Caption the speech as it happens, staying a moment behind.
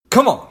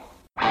Come on.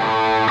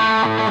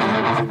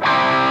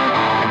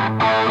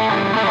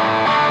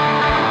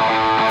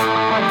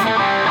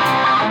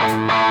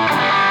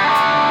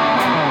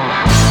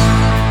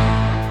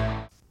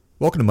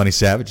 Welcome to Money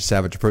Savage, a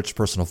savage approach to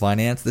personal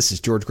finance. This is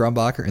George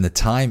Grumbacher, and the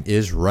time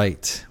is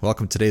right.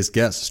 Welcome to today's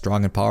guest,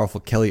 strong and powerful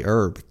Kelly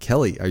Erb.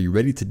 Kelly, are you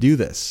ready to do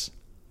this?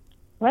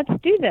 Let's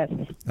do this.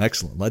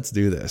 Excellent. Let's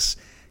do this.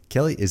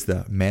 Kelly is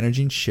the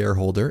managing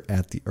shareholder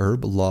at the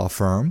Erb Law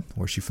Firm,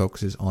 where she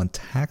focuses on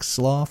tax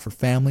law for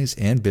families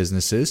and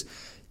businesses.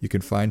 You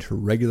can find her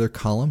regular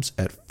columns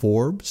at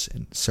Forbes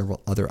and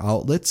several other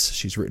outlets.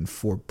 She's written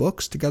 4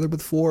 books together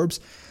with Forbes.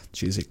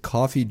 She's a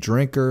coffee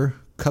drinker,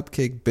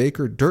 cupcake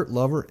baker, dirt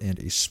lover, and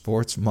a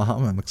sports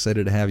mom. I'm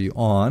excited to have you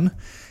on.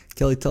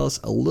 Kelly, tell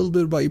us a little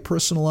bit about your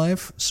personal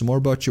life, some more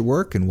about your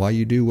work, and why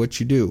you do what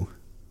you do.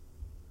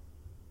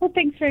 Well,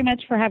 thanks very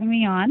much for having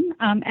me on.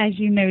 As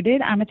you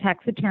noted, I'm a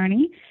tax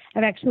attorney.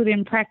 I've actually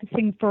been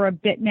practicing for a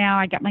bit now.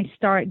 I got my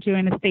start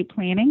doing estate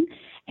planning,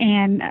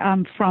 and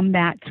from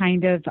that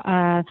kind of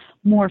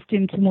morphed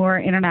into more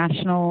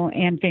international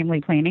and family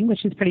planning,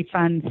 which is pretty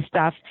fun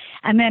stuff.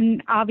 And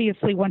then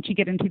obviously once you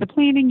get into the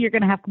planning, you're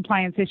going to have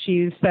compliance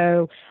issues,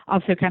 so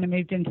also kind of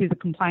moved into the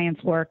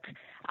compliance work.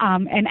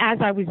 And as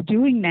I was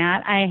doing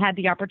that, I had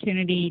the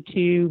opportunity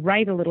to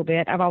write a little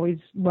bit. I've always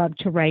loved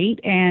to write,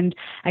 and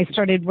I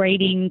started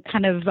writing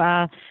kind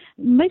of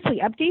mostly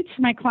updates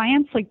for my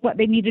clients, like what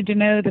they needed to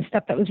know, the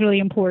stuff that was really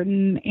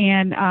important,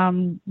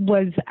 and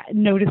was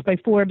noticed by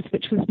Forbes,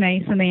 which was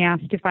nice, and they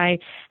asked if I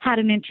had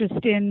an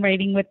interest in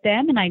writing with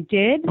them, and I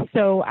did.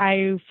 So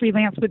I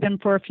freelanced with them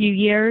for a few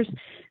years.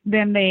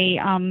 Then they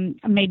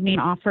made me an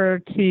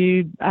offer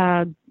to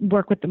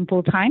work with them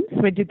full time.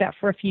 So I did that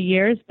for a few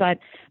years, but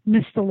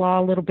missed the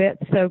law a little bit,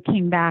 so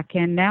came back.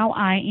 And now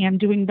I am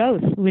doing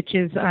both, which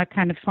is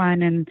kind of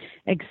fun and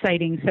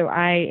exciting. So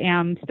I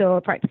am still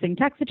a practicing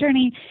tax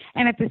attorney,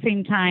 and at the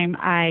same time,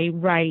 I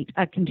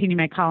continue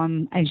my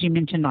column, as you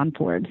mentioned, on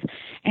Forbes.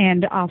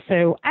 And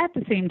also, at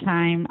the same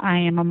time, I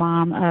am a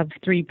mom of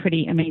 3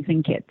 pretty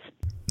amazing kids.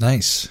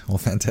 Nice. Well,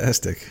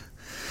 fantastic.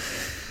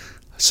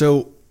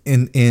 So,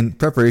 In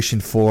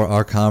preparation for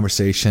our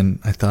conversation,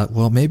 I thought,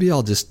 well, maybe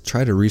I'll just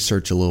try to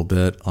research a little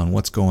bit on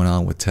what's going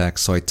on with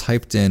tax. So I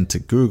typed into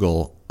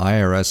Google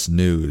IRS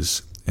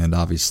news, and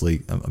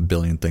obviously a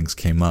billion things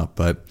came up.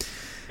 But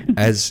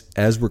as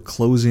we're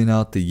closing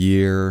out the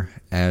year,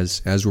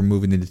 as we're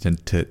moving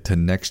into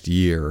next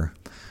year,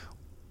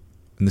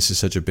 and this is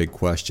such a big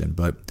question,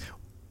 but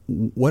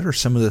what are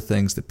some of the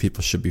things that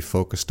people should be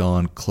focused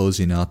on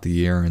closing out the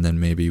year, and then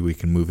maybe we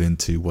can move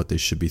into what they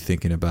should be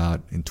thinking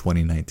about in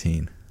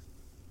 2019?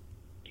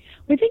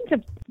 I think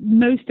the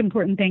most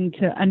important thing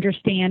to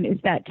understand is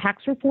that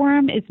tax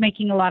reform is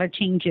making a lot of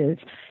changes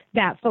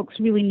that folks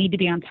really need to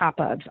be on top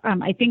of.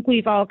 I think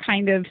we've all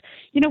kind of,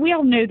 we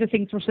all know the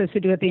things we're supposed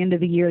to do at the end of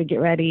the year to get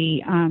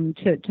ready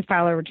to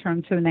file our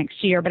returns for the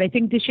next year. But I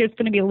think this year is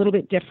going to be a little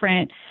bit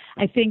different.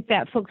 I think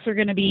that folks are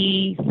going to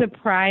be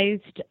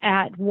surprised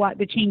at what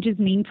the changes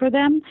mean for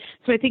them.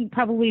 So I think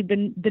probably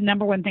the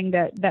number one thing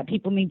that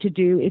people need to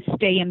do is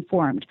stay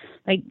informed.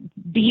 Like,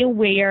 be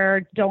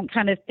aware. Don't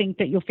kind of think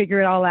that you'll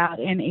figure it all out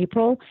in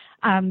April.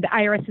 The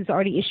IRS has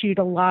already issued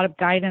a lot of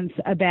guidance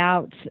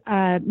about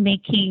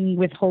making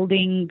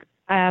withholding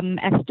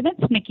estimates,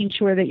 making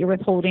sure that your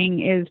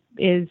withholding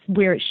is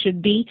where it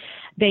should be.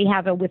 They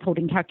have a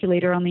withholding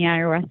calculator on the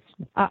IRS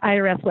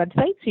website,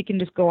 so you can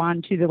just go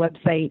on to the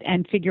website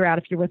and figure out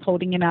if you're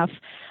withholding enough.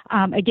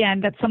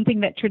 Again, that's something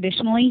that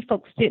traditionally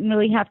folks didn't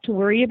really have to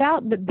worry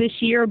about, but this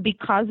year,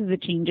 because of the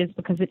changes,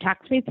 because the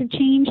tax rates have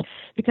changed,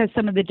 because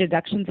some of the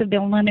deductions have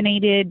been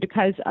eliminated,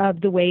 because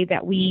of the way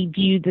that we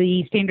view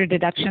the standard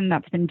deduction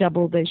that's been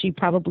doubled, as you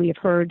probably have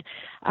heard,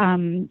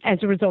 as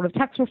a result of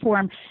tax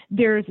reform,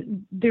 there's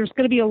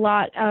going to be a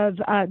lot of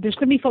there's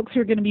going to be folks who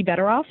are going to be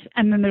better off,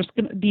 and then there's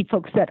going to be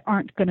folks that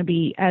aren't going to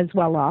be as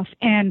well off.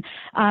 And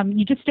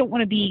you just don't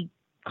want to be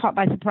caught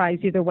by surprise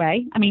either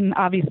way. I mean,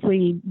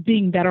 obviously,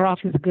 being better off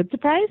is a good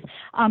surprise,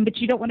 but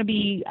you don't want to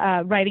be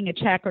writing a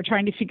check or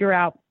trying to figure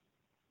out,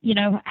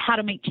 how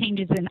to make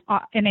changes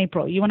in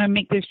April. You want to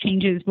make those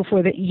changes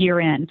before the year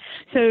end.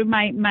 So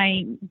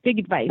my big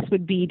advice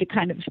would be to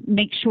kind of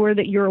make sure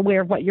that you're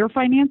aware of what your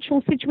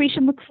financial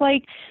situation looks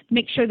like.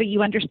 Make sure that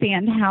you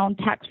understand how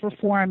tax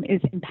reform is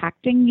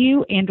impacting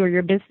you and or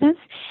your business.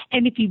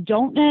 And if you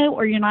don't know,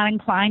 or you're not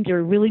inclined,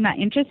 you're really not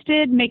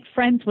interested, make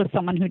friends with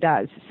someone who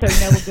does. So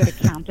know a good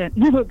accountant,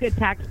 know a good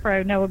tax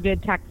pro, know a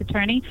good tax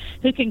attorney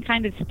who can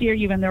kind of steer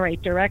you in the right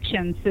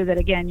direction so that,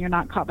 again, you're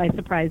not caught by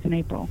surprise in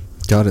April.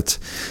 Got it.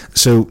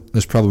 So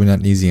there's probably not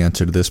an easy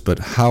answer to this, but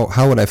how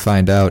would I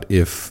find out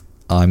if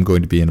I'm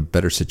going to be in a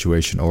better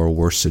situation or a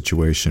worse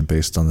situation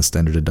based on the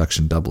standard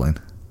deduction doubling?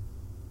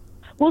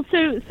 Well,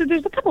 so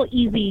there's a couple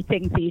easy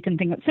things that you can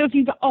think of. So if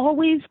you've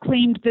always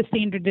claimed the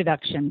standard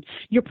deduction,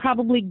 you're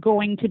probably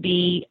going to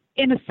be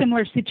in a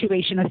similar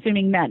situation,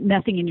 assuming that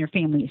nothing in your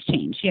family has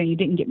changed. You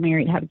didn't get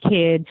married, have a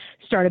kid,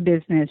 start a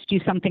business, do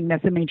something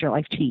that's a major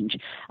life change.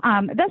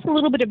 That's a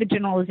little bit of a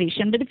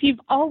generalization, but if you've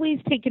always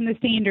taken the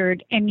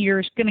standard and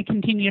you're going to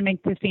continue to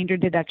make the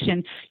standard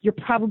deduction, you're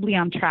probably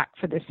on track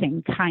for the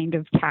same kind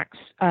of tax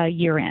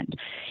year end.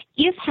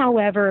 If,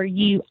 however,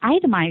 you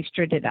itemized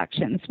your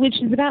deductions,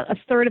 which is about a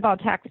third of all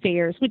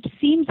taxpayers, which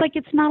seems like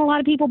it's not a lot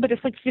of people, but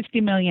it's like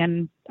 50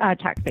 million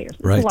taxpayers.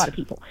 It's a lot of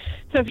people.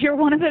 So if you're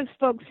one of those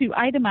folks who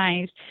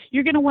itemized,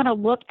 you're going to want to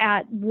look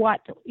at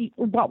what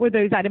were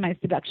those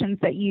itemized deductions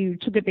that you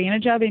took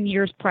advantage of in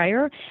years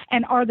prior,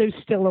 and are those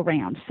still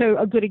around? So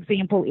a good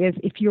example is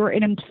if you're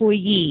an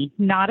employee,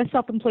 not a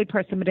self-employed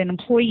person, but an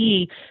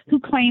employee who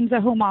claims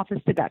a home office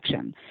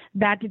deduction,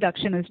 that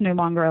deduction is no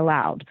longer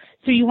allowed.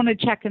 So you want to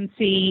check and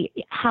see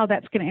how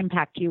that's going to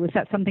impact you. Is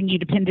that something you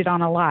depended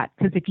on a lot?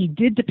 Because if you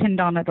did depend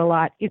on it a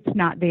lot, it's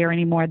not there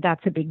anymore.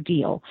 That's a big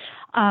deal.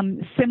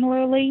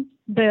 Similarly,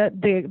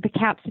 the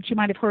caps that you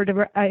might have heard of,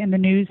 in the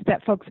news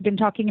that folks have been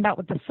talking about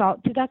with the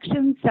SALT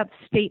deductions, that's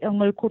state and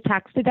local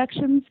tax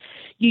deductions.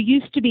 You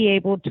used to be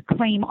able to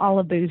claim all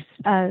of those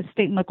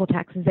state and local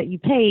taxes that you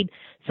paid,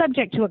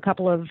 subject to a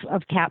couple of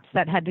caps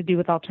that had to do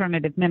with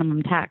alternative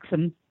minimum tax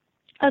and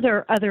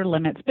other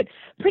limits, but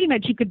pretty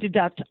much you could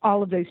deduct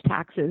all of those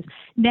taxes.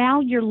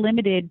 Now you're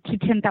limited to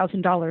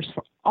 $10,000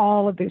 for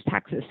all of those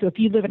taxes. So if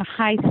you live in a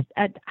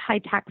high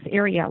tax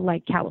area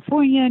like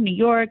California, New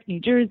York, New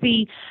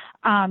Jersey,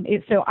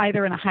 so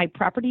either in a high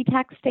property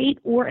tax state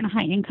or in a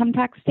high income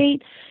tax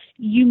state,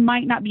 you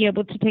might not be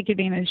able to take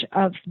advantage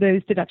of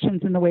those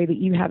deductions in the way that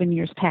you have in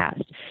years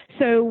past.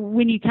 So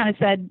when you kind of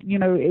said,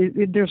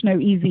 there's no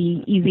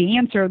easy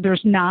answer,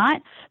 there's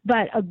not.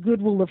 But a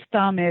good rule of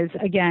thumb is,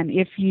 again,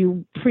 if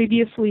you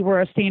previously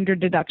were a standard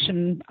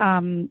deduction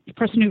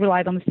person who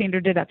relied on the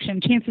standard deduction,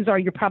 chances are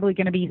you're probably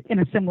going to be in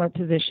a similar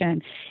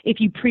position. If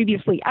you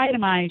previously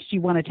itemized,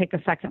 you want to take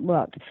a second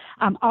look.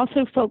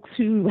 Also, folks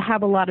who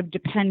have a lot of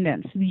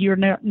dependents, you're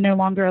no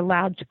longer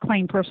allowed to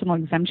claim personal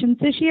exemptions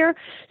this year.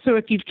 So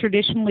if you've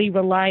traditionally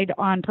relied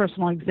on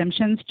personal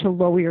exemptions to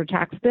lower your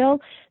tax bill,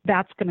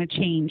 that's going to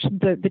change.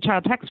 The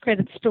child tax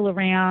credit's still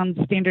around.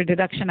 Standard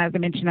deduction, as I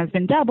mentioned, has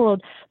been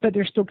doubled, but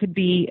there still could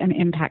be an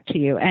impact to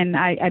you. And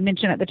I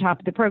mentioned at the top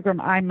of the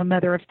program, I'm a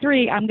mother of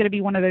three. I'm going to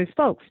be one of those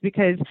folks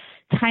because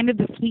kind of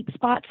the sweet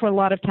spot for a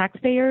lot of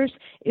taxpayers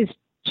is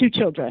 2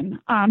 children.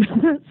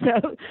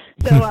 So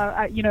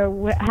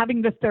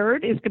having the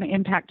third is going to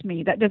impact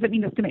me. That doesn't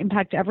mean it's going to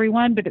impact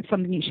everyone, but it's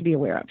something you should be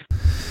aware of.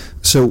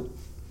 So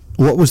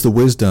what was the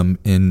wisdom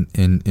in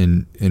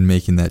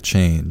making that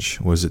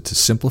change? Was it to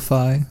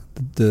simplify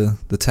the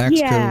tax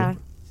code?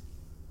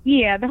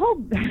 Yeah,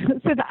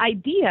 so the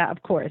idea,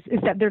 of course,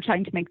 is that they're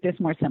trying to make this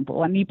more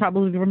simple. And you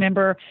probably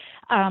remember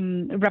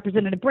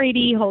Representative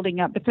Brady holding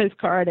up the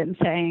postcard and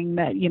saying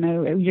that,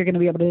 you're going to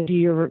be able to do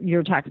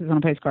your taxes on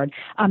a postcard.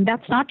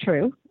 That's not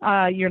true.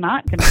 You're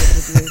not going to be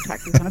able to do your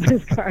taxes on a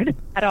postcard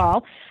at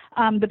all.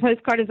 The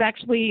postcard is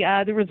actually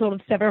the result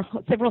of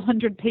several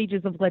hundred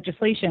pages of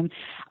legislation.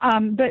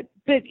 But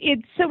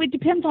it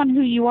depends on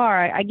who you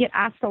are. I get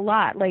asked a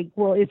lot, like,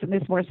 well, isn't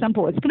this more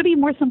simple? It's going to be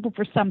more simple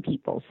for some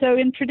people. So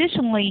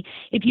traditionally,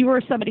 if you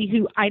were somebody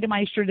who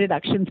itemized your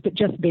deductions but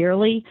just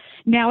barely,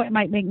 now it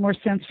might make more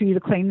sense for you to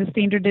claim the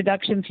standard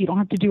deductions. You don't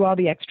have to do all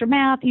the extra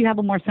math. You have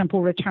a more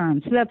simple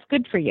return. So that's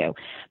good for you.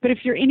 But if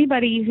you're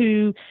anybody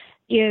who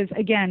is,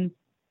 again,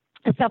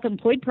 a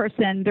self-employed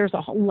person, there's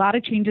a lot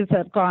of changes that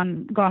have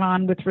gone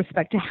on with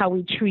respect to how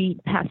we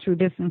treat pass-through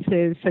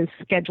businesses, so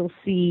Schedule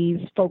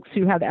Cs, folks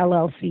who have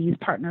LLCs,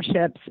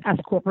 partnerships, S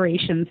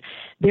corporations.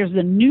 There's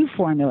a new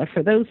formula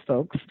for those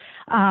folks.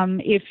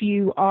 If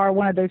you are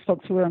one of those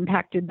folks who are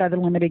impacted by the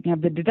limiting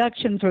of the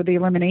deductions or the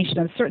elimination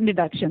of certain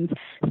deductions,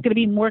 it's going to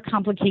be more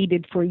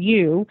complicated for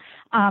you.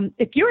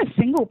 If you're a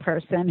single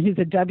person who's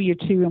a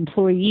W-2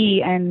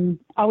 employee and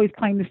always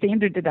claim the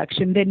standard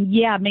deduction, then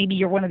maybe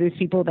you're one of those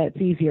people that's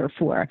easier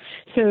for.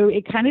 So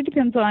it kind of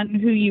depends on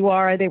who you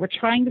are. They were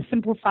trying to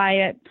simplify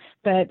it,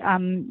 but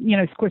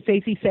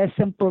Scorsese says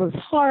simple is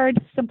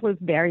hard. Simple is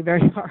very,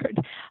 very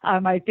hard.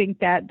 I think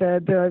that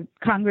the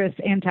Congress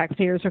and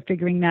taxpayers are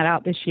figuring that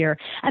out this year.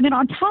 And then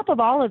on top of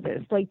all of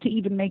this, like to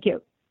even make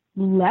it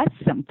less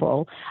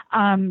simple,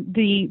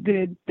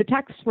 the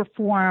tax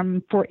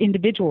reform for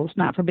individuals,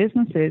 not for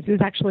businesses, is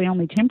actually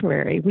only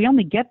temporary. We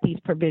only get these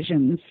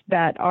provisions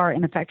that are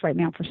in effect right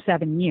now for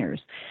 7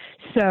 years.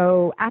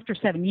 So after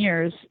 7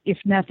 years, if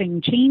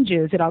nothing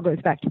changes, it all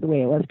goes back to the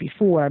way it was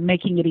before,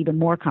 making it even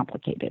more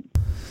complicated.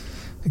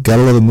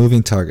 Gotta love a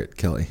moving target,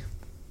 Kelly.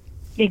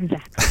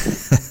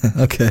 Exactly.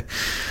 Okay.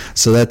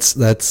 So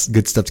that's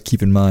good stuff to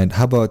keep in mind.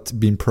 How about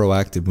being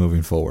proactive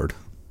moving forward?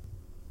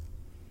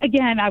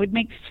 Again, I would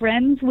make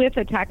friends with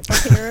a tax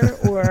preparer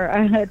or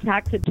a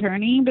tax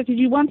attorney, because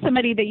you want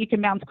somebody that you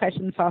can bounce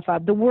questions off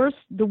of. The worst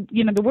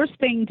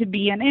thing to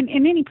be in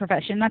any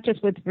profession, not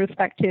just with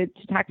respect to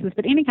taxes,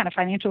 but any kind of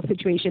financial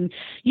situation,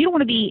 you don't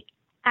want to be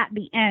at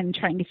the end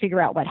trying to figure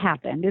out what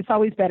happened. It's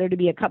always better to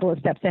be a couple of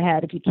steps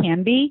ahead if you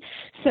can be.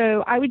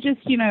 So I would just,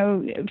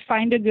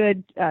 find a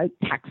good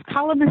tax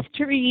columnist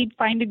to read,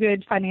 find a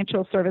good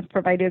financial service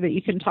provider that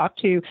you can talk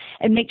to,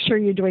 and make sure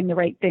you're doing the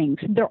right things.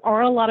 There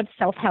are a lot of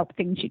self-help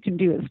things you can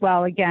do as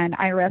well. Again,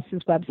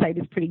 IRS's website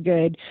is pretty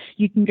good.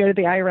 You can go to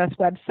the IRS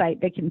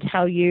website. They can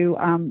tell you,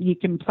 you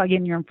can plug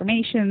in your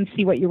information,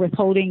 see what your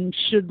withholding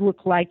should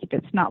look like if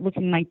it's not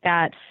looking like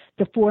that.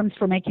 The forms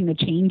for making the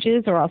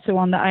changes are also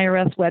on the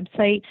IRS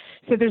website.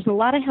 So there's a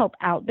lot of help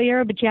out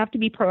there, but you have to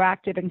be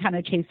proactive and kind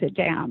of chase it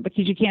down,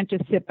 because you can't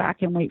just sit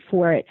back and wait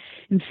for it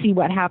and see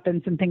what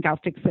happens and think I'll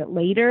fix it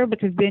later,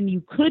 because then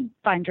you could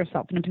find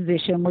yourself in a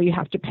position where you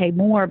have to pay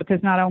more,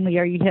 because not only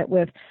are you hit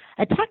with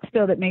a tax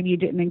bill that maybe you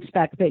didn't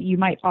expect, but you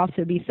might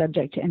also be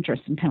subject to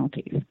interest and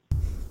penalties.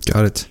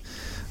 Got it.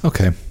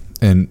 Okay.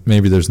 And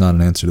maybe there's not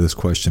an answer to this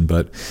question,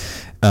 but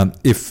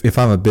if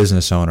I'm a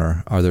business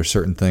owner, are there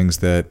certain things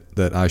that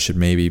I should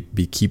maybe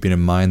be keeping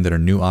in mind that are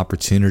new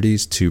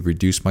opportunities to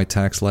reduce my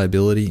tax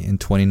liability in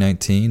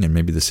 2019? And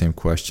maybe the same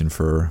question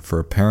for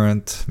a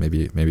parent,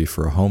 maybe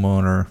for a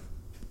homeowner.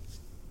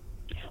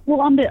 Well,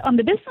 on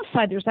the business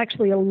side, there's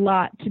actually a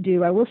lot to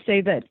do. I will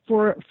say that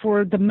for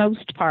the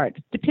most part,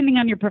 depending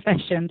on your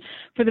profession,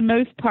 for the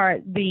most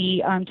part,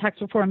 the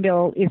tax reform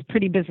bill is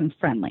pretty business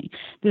friendly.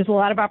 There's a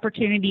lot of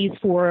opportunities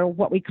for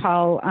what we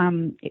call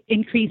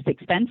increased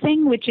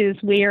expensing, which is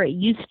where it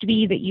used to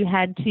be that you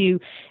had to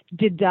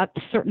deduct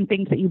certain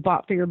things that you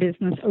bought for your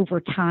business over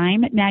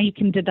time. Now you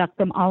can deduct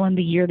them all in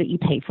the year that you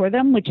pay for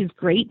them, which is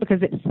great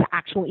because it's the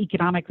actual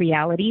economic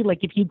reality.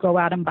 Like if you go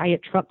out and buy a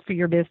truck for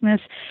your business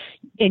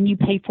and you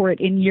pay for it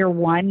in year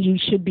one, you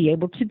should be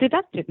able to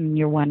deduct it in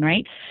year one,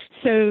 right?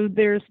 So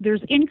there's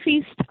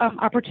increased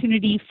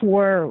opportunity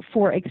for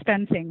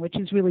expensing, which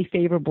is really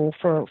favorable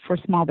for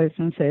small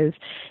businesses.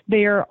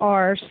 There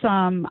are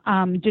some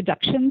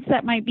deductions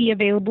that might be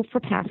available for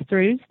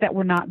pass-throughs that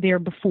were not there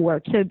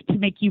before to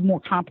make you more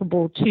comparable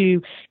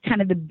to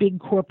kind of the big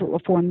corporate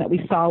reform that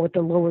we saw with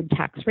the lowered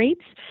tax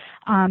rates.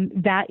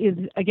 That is,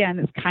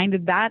 again,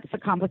 that's a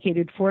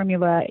complicated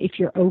formula if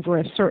you're over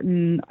a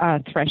certain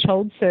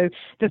threshold. So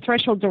the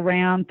threshold's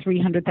around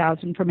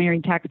 $300,000 for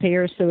married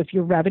taxpayers. So if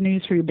your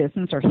revenues for your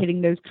business are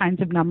hitting those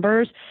kinds of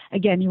numbers,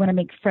 again, you want to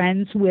make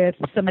friends with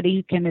somebody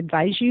who can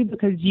advise you,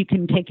 because you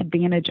can take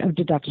advantage of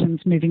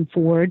deductions moving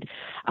forward.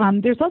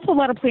 There's also a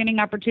lot of planning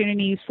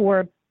opportunities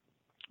for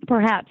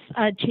perhaps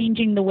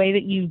changing the way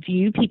that you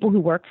view people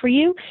who work for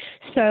you.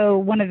 So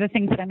one of the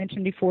things that I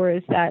mentioned before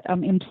is that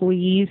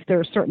employees, there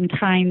are certain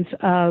kinds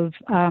of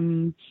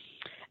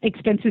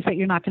expenses that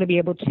you're not going to be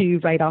able to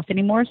write off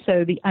anymore.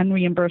 So the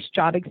unreimbursed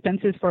job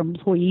expenses for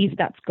employees,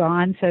 that's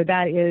gone. So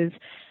that is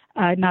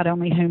not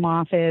only home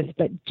office,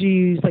 but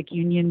dues like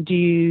union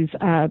dues,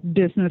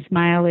 business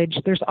mileage.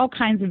 There's all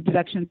kinds of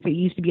deductions that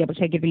you used to be able to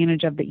take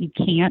advantage of that you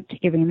can't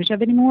take advantage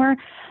of anymore,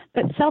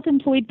 but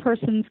self-employed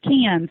persons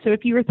can. So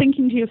if you were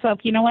thinking to yourself,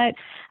 you know what,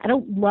 I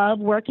don't love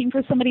working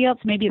for somebody else,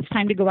 maybe it's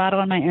time to go out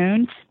on my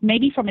own.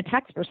 Maybe from a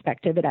tax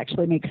perspective, it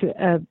actually makes it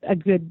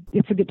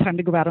it's a good time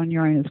to go out on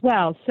your own as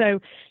well. So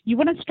you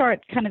want to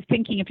start kind of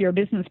thinking, if you're a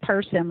business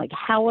person, like,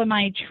 how am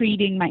I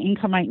treating my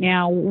income right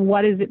now?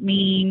 What does it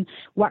mean?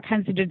 What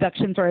kinds of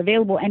deductions are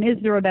available, and is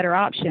there a better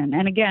option?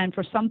 And again,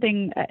 for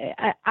something,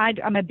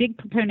 I'm a big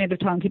proponent of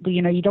telling people,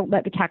 you don't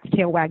let the tax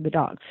tail wag the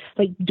dog.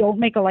 Like, don't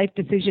make a life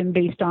decision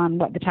based on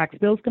what the tax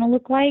bill is going to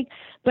look like.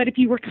 But if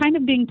you were kind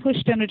of being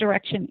pushed in a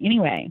direction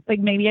anyway, like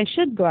maybe I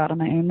should go out on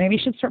my own, maybe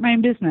I should start my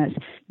own business,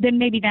 then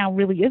maybe now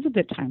really is a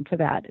good time for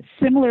that.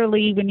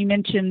 Similarly, when you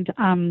mentioned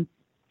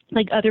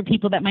like other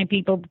people that might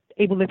be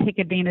able to take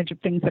advantage of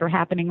things that are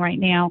happening right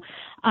now,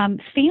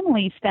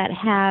 families that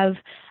have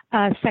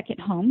second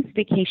homes,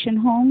 vacation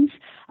homes,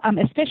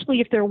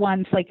 especially if they're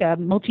ones like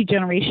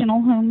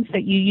multi-generational homes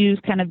that you use,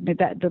 kind of the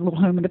little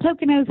home in the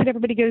Poconos that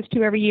everybody goes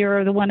to every year,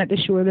 or the one at the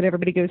shore that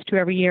everybody goes to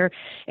every year,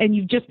 and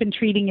you've just been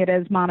treating it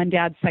as mom and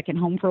dad's second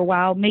home for a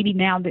while. Maybe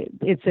now that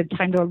it's a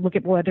time to look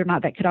at whether or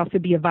not that could also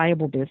be a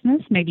viable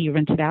business. Maybe you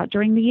rent it out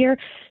during the year.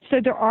 So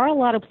there are a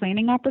lot of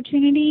planning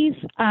opportunities.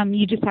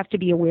 You just have to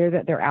be aware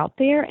that they're out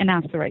there and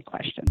ask the right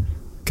questions.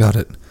 Got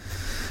it.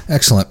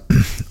 Excellent.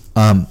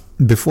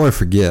 Before I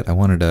forget, I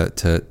wanted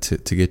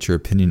to get your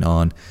opinion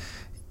on.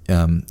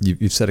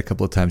 You've said a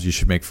couple of times you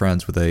should make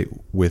friends with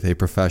a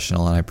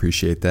professional, and I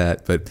appreciate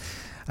that. But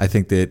I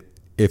think that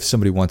if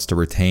somebody wants to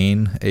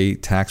retain a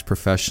tax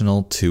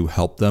professional to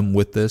help them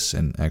with this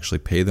and actually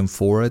pay them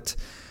for it,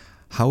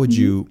 how would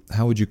you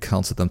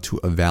counsel them to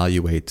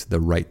evaluate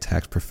the right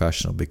tax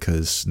professional?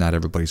 Because not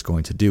everybody's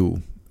going to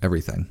do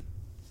everything.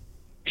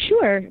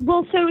 Sure.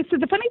 Well, so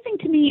the funny thing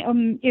to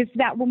me is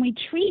that when we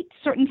treat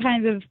certain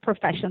kinds of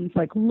professions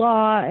like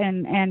law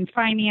and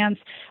finance,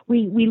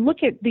 we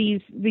look at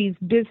these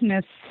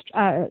business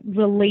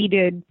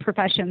related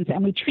professions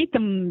and we treat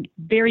them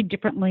very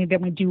differently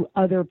than we do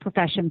other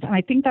professions, and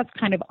I think that's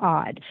kind of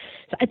odd.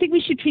 So I think we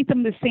should treat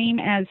them the same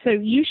as, so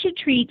you should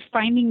treat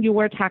finding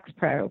your tax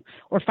pro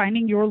or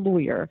finding your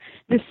lawyer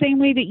the same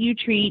way that you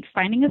treat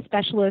finding a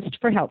specialist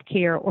for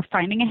healthcare or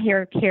finding a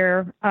hair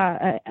care,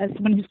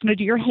 someone who's going to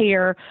do your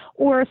hair,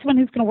 or someone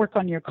who's going to work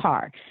on your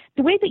car.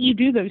 The way that you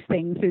do those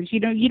things is, you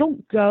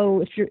don't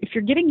go, if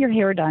you're getting your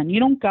hair done, you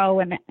don't go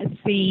and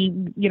see,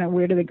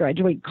 where do they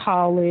graduate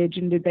college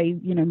and did they,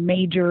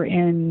 major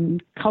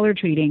in color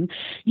treating.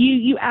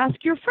 You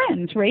ask your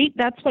friends, right?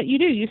 That's what you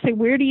do. You say,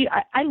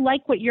 I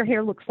like what your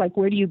hair looks like.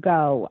 Where do you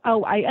go?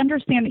 Oh, I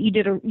understand that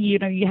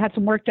you had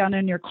some work done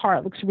in your car.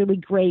 It looks really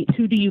great.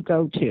 Who do you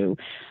go to?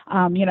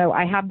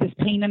 I have this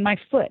pain in my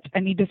foot. I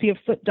need to see a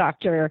foot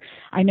doctor.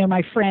 I know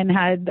my friend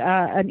had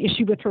an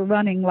issue with her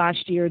running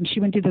last year and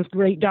she went to this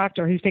great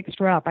doctor who fixed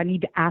her up. I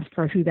need to ask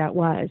her who that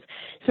was.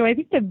 So I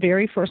think the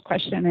very first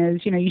question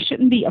is, you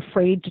shouldn't be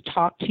afraid to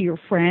talk to your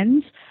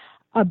friends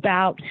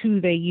about who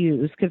they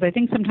use, because I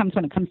think sometimes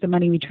when it comes to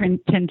money, we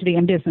tend to be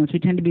in business. We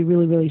tend to be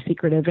really, really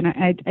secretive, and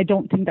I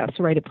don't think that's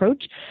the right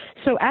approach.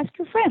 So ask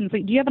your friends,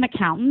 like, do you have an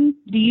accountant?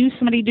 Do you use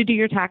somebody to do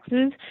your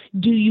taxes?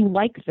 Do you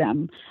like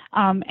them?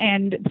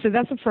 And so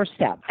that's the first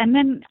step. And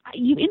then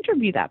you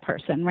interview that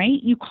person, right?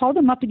 You call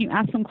them up and you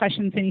ask them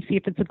questions and you see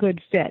if it's a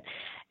good fit.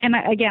 And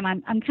again,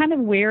 I'm kind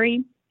of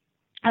wary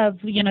of,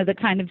 the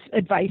kind of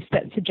advice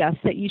that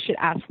suggests that you should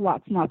ask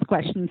lots and lots of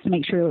questions to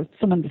make sure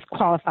someone is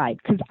qualified.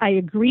 Because I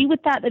agree with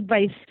that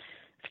advice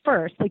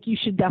first, like you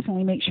should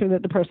definitely make sure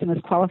that the person is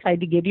qualified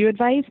to give you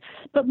advice.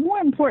 But more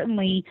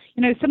importantly,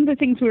 some of the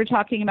things we were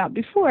talking about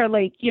before,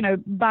 like,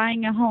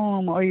 buying a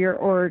home or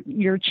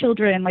your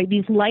children, like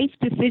these life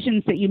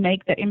decisions that you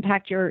make that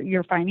impact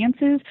your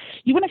finances,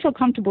 you want to feel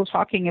comfortable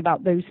talking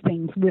about those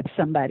things with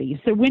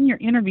somebody. So when you're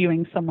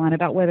interviewing someone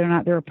about whether or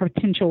not they're a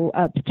potential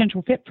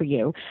fit for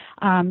you,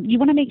 you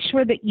want to make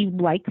sure that you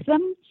like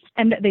them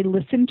and that they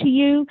listen to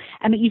you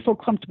and that you feel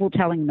comfortable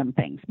telling them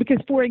things. Because,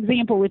 for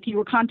example, if you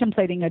were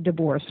contemplating a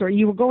divorce or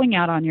you were going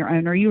out on your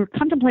own or you were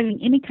contemplating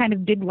any kind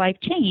of big life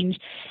change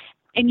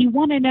and you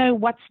want to know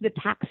what's the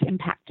tax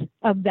impact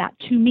of that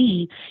to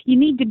me, you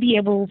need to be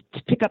able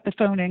to pick up the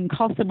phone and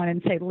call someone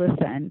and say,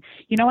 listen,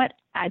 you know what?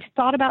 I've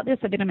thought about this.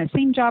 I've been in the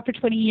same job for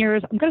 20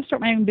 years. I'm going to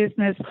start my own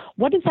business.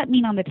 What does that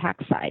mean on the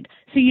tax side?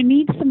 So you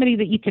need somebody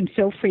that you can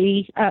feel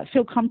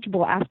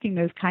comfortable asking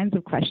those kinds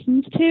of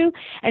questions to,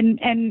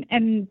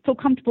 and feel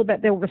comfortable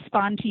that they'll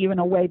respond to you in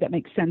a way that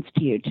makes sense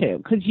to you too.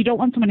 Because you don't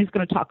want someone who's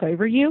going to talk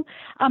over you.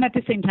 At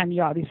the same time,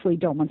 you obviously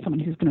don't want someone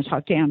who's going to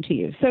talk down to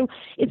you. So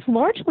it's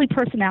largely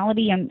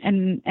personality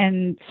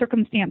and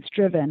circumstance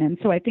driven. And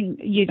so I think,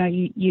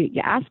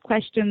 you ask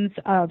questions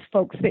of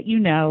folks that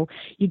you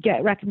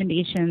get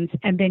recommendations,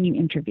 and then you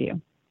interview.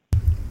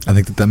 I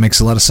think that makes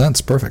a lot of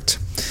sense. Perfect.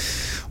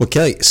 Well,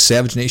 Kelly,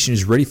 Savage Nation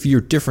is ready for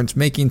your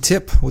difference-making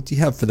tip. What do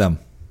you have for them?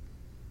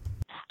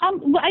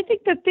 Well, I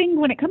think the thing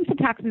when it comes to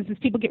taxes is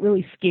people get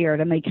really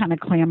scared and they kind of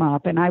clam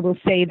up. And I will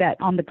say that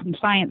on the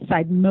compliance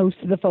side, most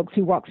of the folks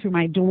who walk through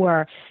my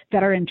door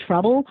that are in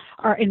trouble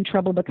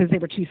because they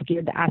were too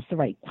scared to ask the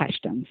right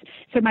questions.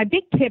 So my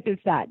big tip is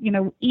that,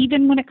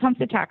 even when it comes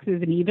to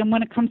taxes and even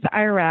when it comes to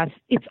IRS,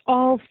 it's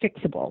all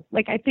fixable.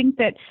 Like, I think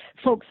that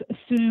folks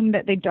assume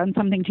that they've done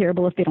something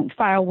terrible if they don't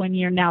file 1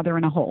 year, now they're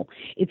in a hole.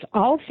 It's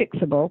all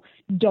fixable.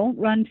 Don't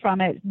run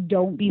from it.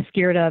 Don't be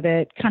scared of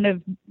it. Kind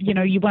of,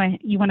 you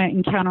want to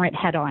encounter it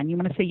head on. You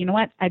want to say, you know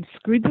what, I've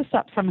screwed this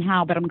up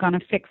somehow, but I'm going to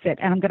fix it,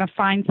 and I'm going to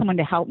find someone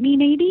to help me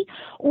maybe,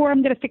 or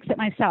I'm going to fix it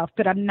myself,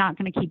 but I'm not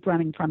going to keep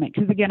running from it.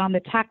 Because again, on the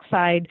tax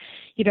side,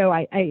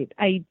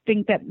 I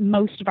think that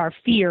most of our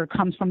fear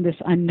comes from this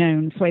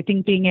unknown. So I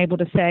think being able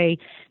to say,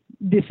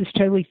 this is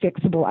totally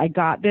fixable, I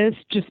got this,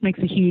 just makes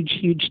a huge,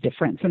 huge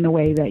difference in the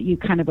way that you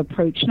kind of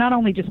approach not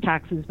only just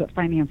taxes, but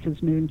finances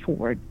moving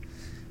forward.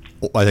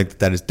 Well, I think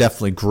that is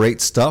definitely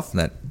great stuff, and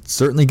that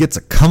certainly gets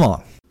a come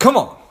on.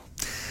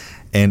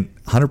 And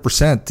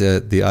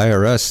 100%, the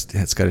IRS,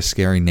 it's got a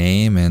scary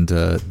name, and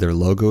their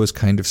logo is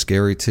kind of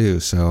scary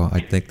too. So I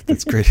think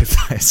that's great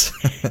advice.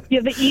 Yeah,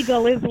 the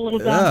eagle is a little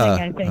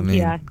daunting, I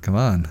think. Come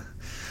on.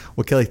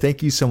 Well, Kelly,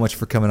 thank you so much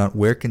for coming on.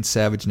 Where can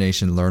Savage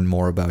Nation learn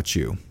more about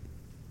you?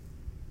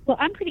 Well,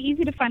 I'm pretty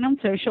easy to find on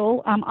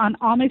social. On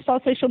almost all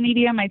social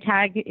media, my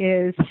tag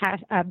is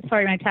Tax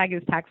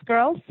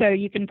Girl. So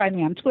you can find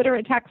me on Twitter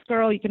at Tax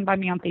Girl. You can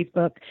find me on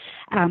Facebook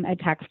at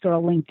Tax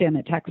Girl, LinkedIn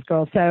at Tax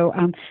Girl. So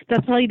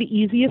that's probably the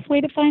easiest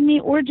way to find me,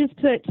 or just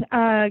put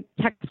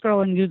Tax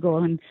Girl in Google,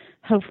 and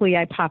hopefully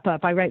I pop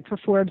up. I write for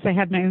Forbes. I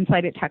have my own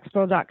site at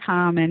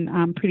taxgirl.com, and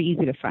I'm pretty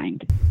easy to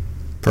find.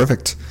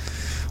 Perfect.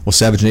 Well,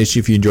 Savage Nation,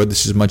 if you enjoyed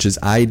this as much as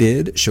I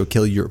did, show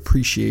Kelly your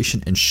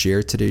appreciation and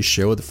share today's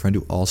show with a friend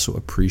who also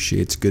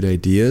appreciates good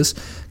ideas.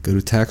 Go to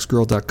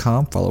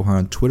taxgirl.com, follow her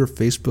on Twitter,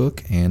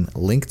 Facebook, and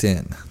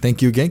LinkedIn.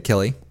 Thank you again,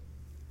 Kelly.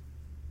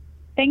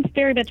 Thanks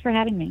very much for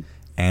having me.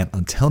 And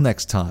until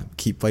next time,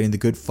 keep fighting the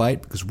good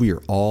fight because we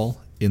are all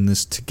in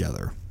this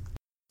together.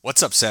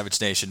 What's up, Savage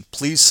Nation?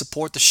 Please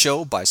support the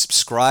show by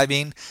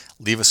subscribing,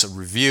 leave us a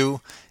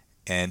review,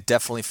 and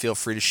definitely feel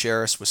free to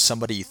share us with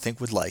somebody you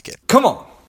think would like it. Come on!